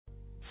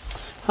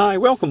Hi,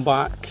 welcome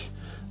back.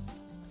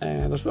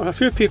 There's a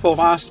few people have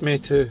asked me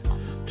to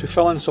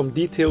fill in some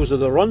details of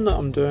the run that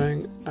I'm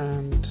doing,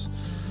 and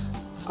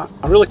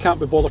I really can't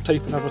be bothered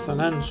typing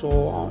everything in,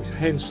 so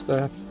hence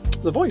the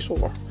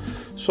voiceover.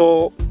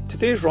 So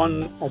today's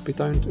run I'll be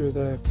down to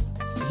the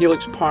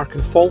Helix Park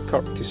in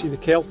Falkirk to see the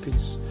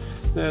Kelpies.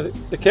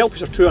 The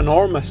Kelpies are two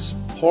enormous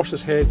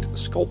horse's head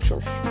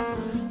sculptures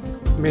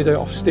made out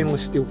of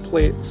stainless steel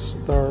plates.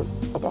 They're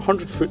about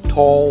 100 foot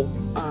tall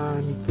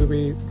and they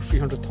weigh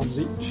 300 tonnes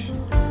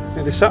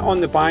each. They sit on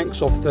the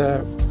banks of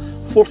the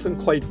Forth and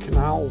Clyde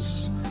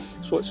canals,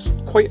 so it's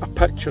quite a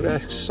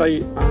picturesque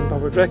sight, and I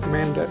would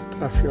recommend it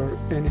if you're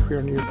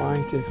anywhere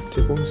nearby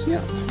to go and see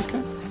it.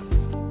 Okay.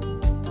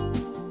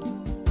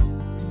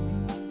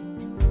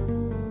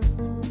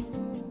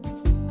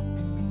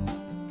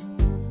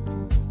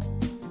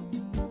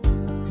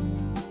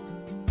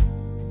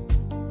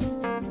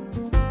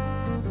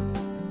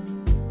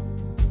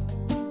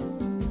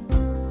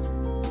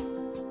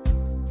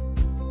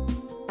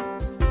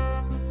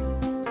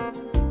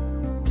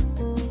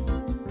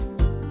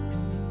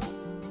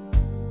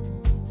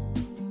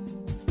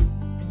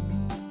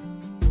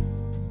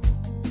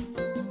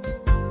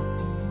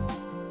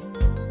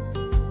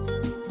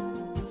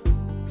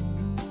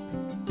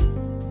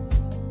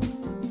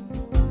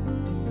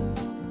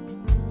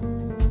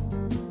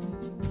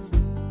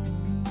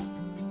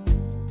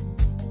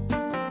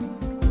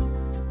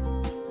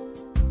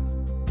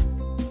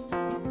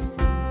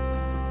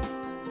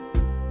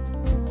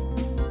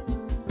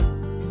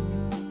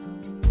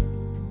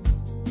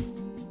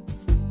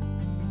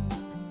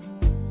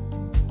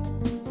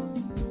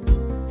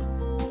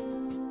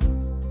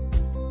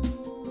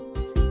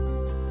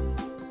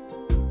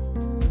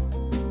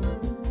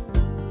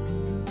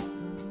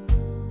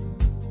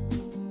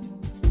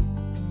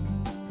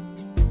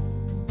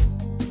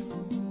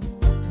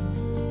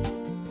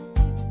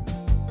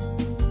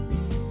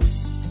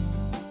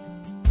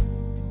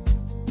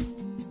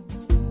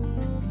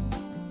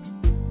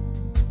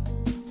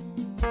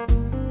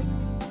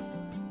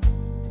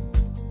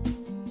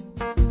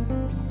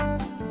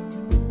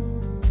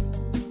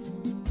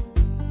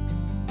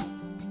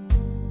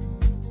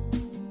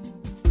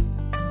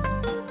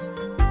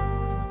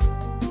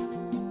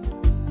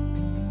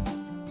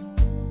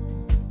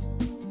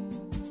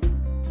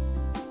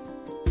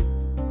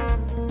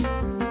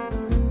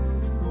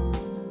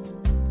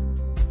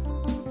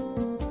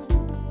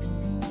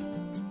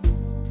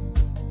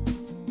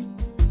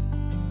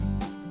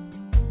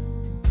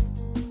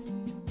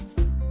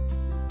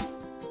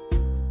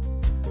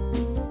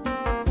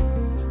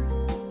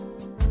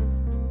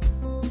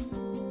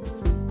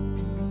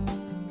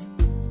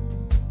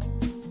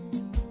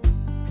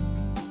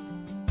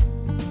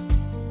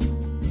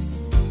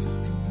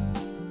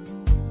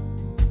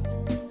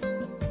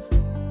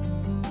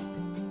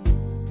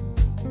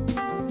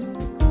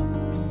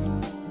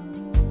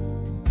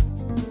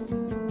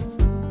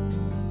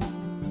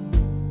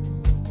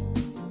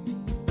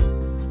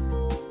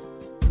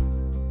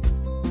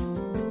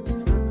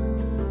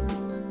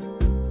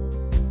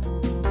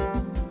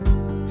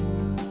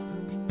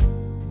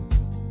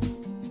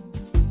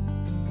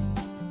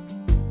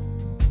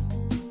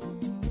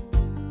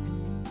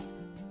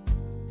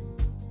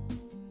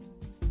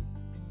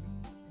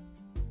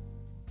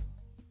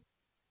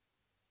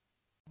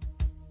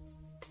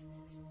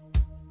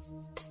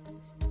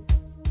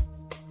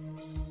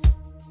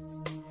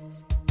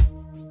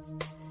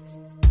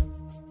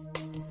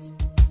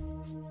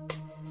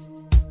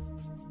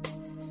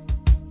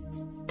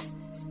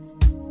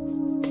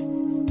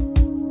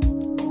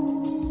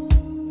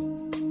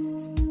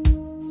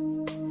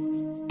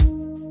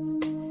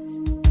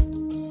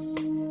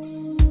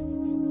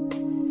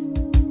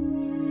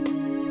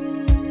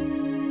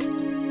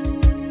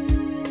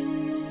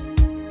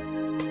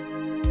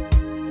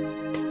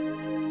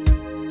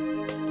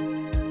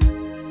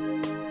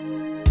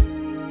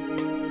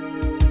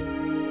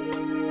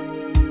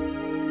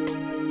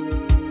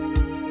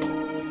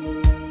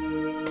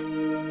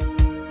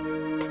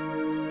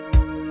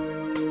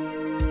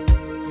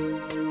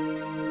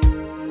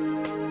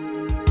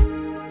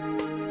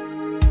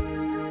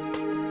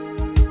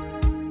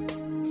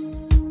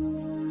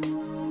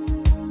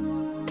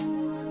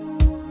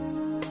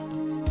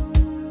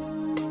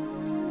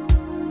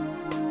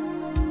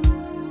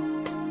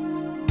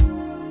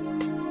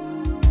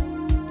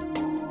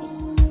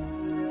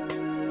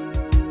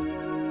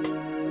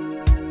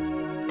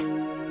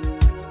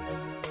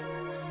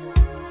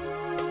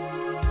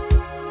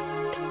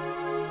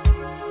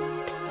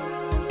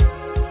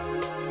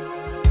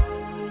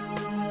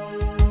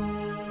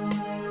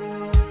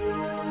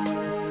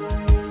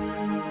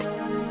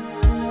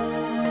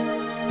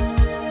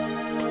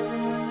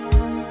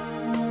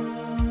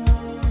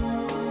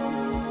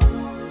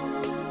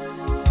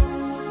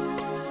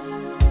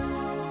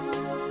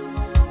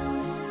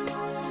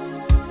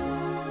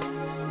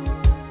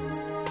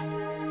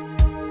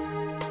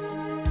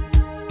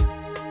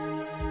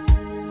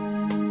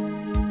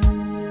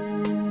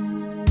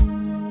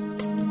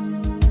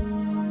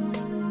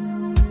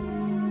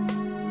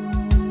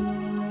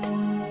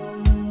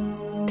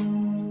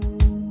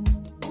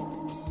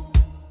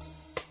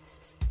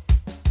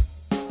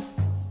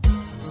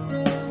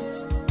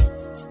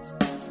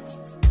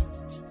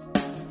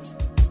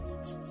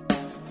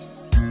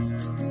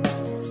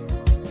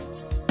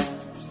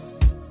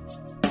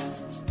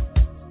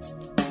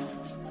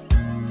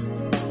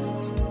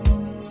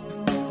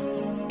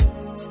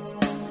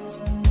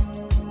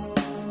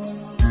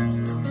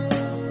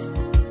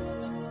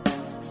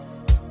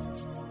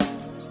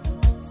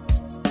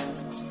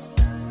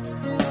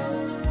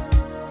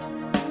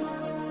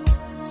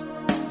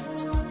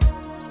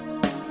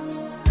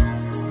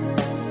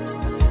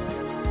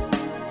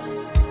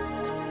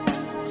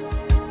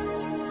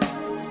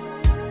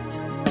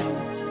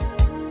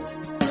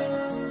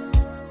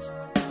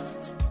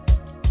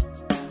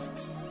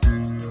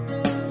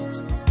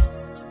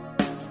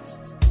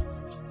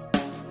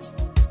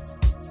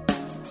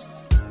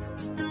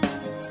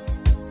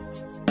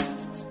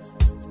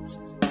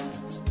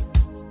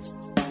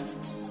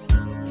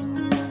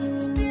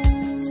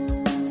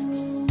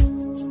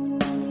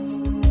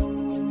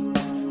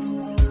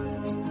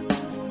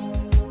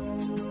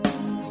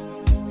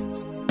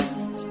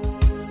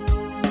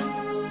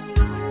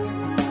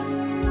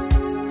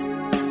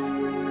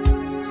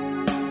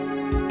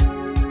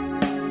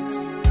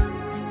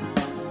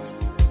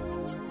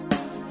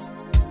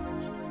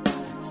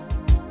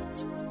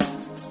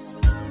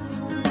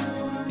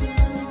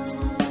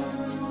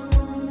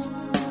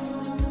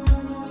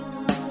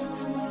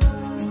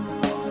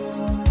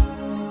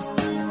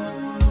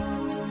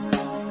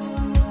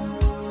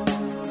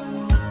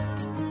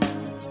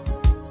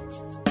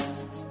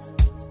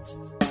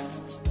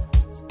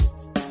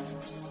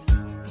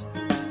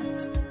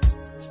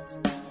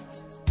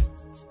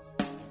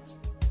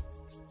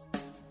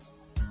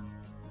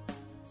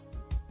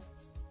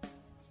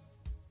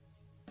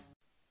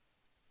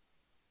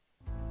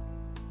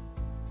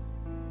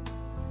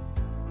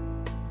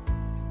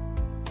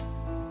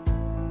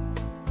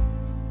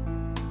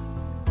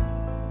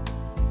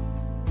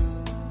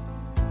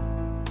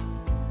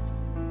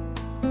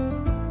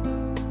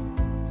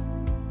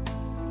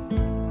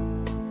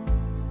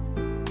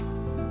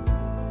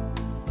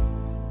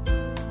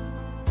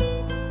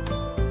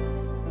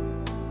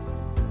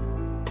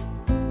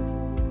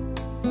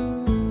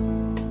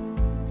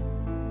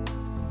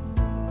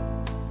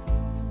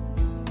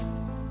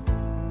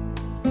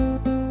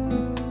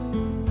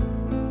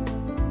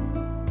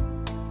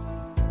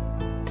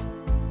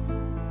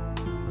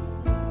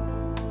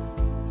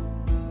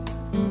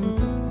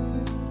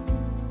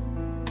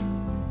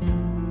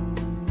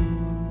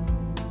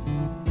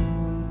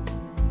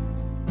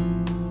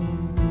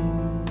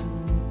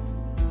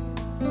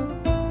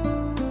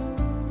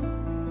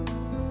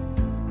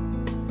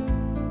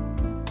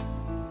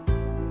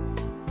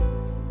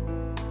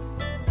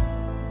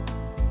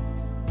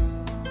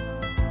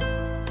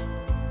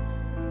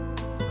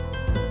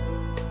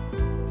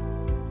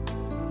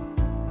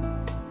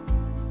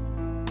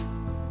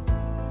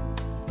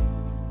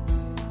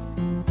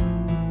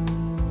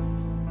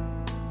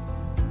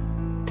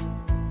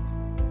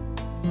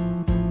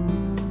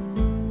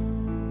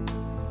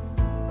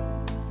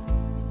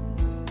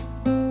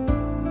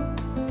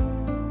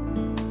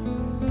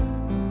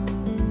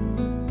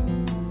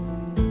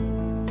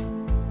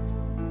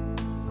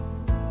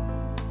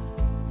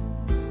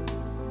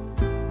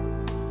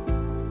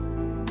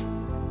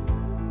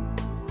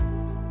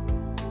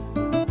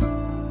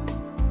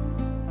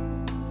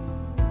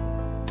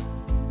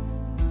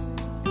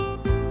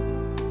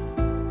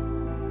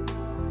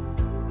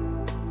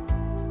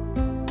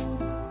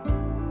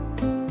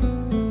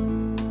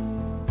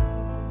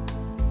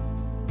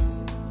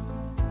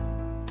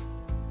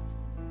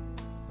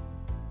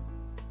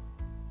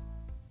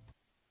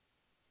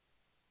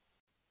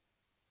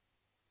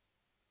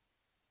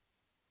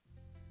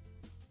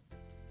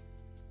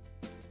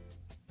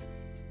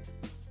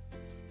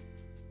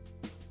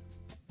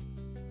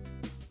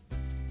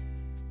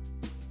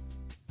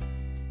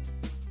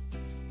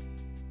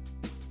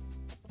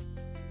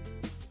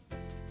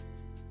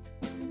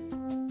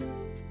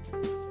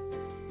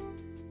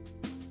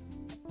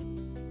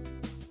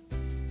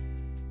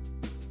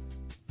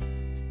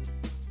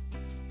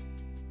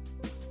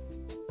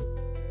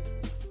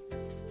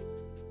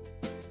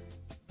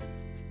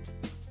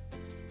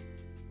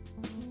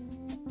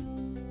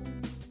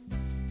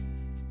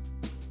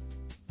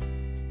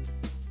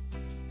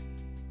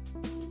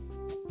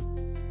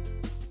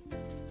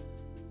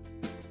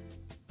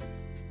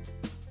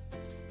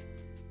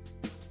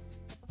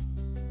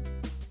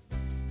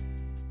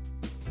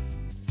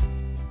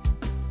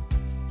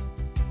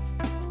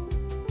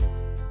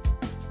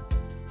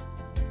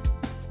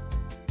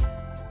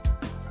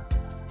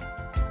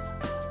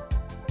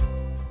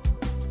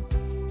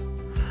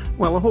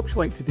 Well, I hope you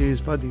liked today's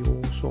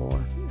video.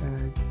 So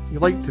you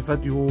liked the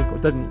video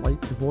but didn't like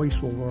the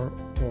voiceover,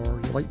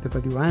 or you liked the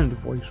video and the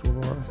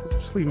voiceover,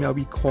 just leave me a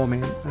wee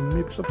comment and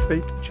maybe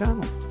subscribe to the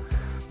channel.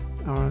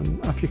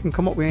 And if you can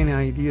come up with any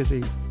ideas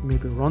of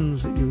maybe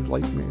runs that you would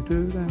like me to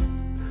do,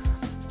 then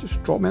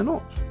just drop me a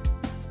note.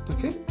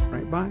 Okay,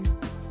 right, bye.